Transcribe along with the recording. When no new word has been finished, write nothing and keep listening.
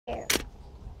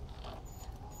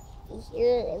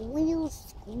hear the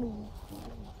wheels squeak.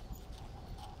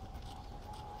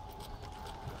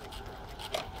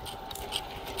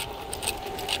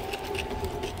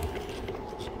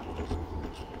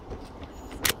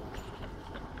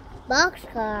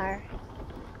 Boxcar.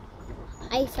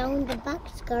 I found the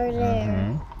boxcar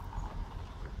there.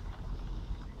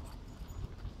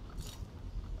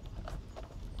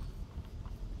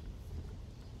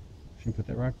 Should put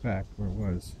that rock back where it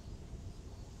was.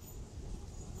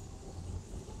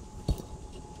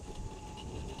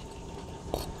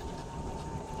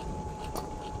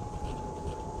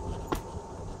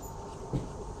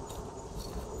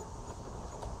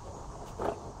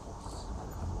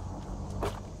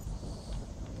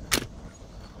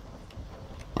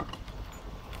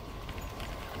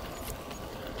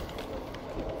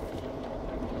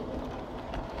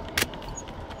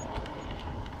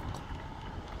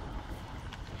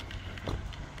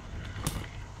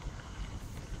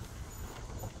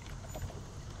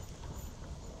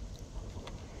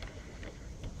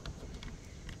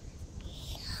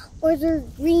 Where's the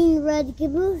green red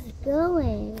caboose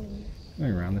going?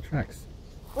 Going around the tracks.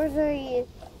 Where's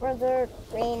the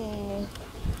green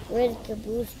red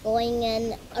caboose going,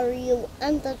 and are you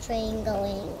on the train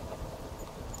going?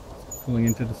 Pulling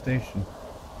into the station.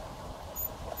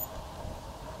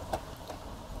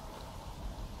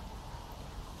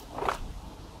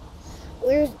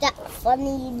 Where's that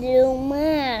funny little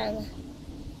man?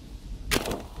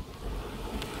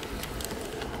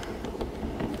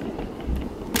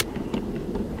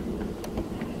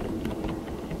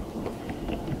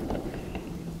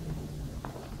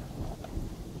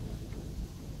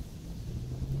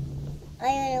 I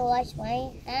gotta wash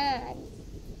my hands.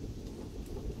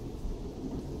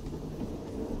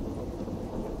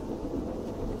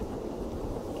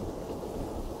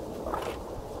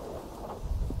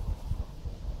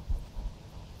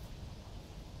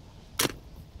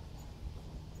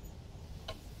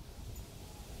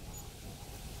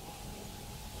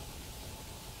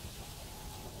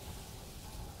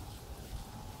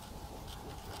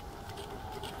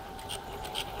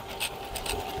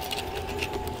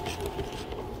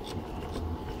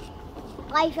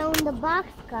 I found the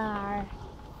boxcar.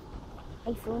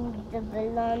 I found the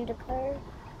balloon car.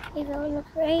 I found the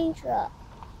crane truck.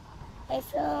 I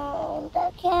found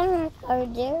the camera car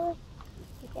there.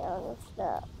 I found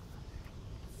stuff.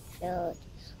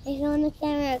 I found the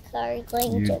camera car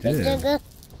going to the.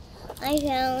 I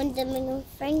found the Nikki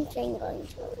Frank train going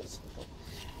to the.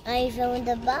 I found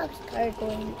the boxcar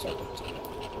going to the.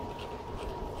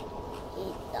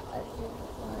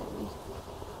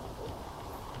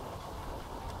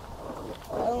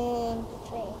 On the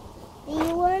train. Do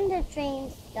you want the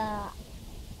train stop?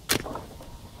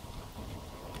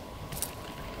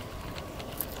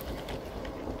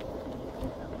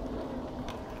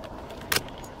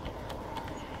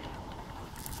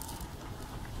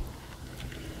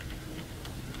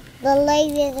 The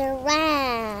ladies are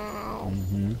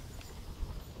red.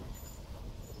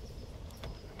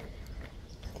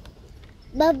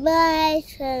 Bye-bye,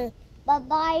 son.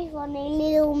 Bye-bye, funny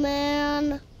little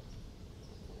man.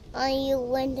 Are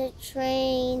you in the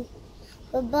train?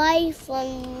 Bye-bye,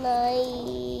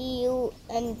 funny you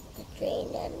and the train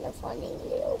and the funny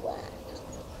little one.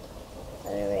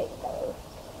 Alright, go.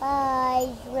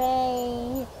 Bye,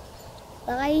 train.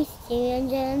 Bye,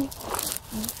 Stanton.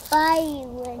 Bye,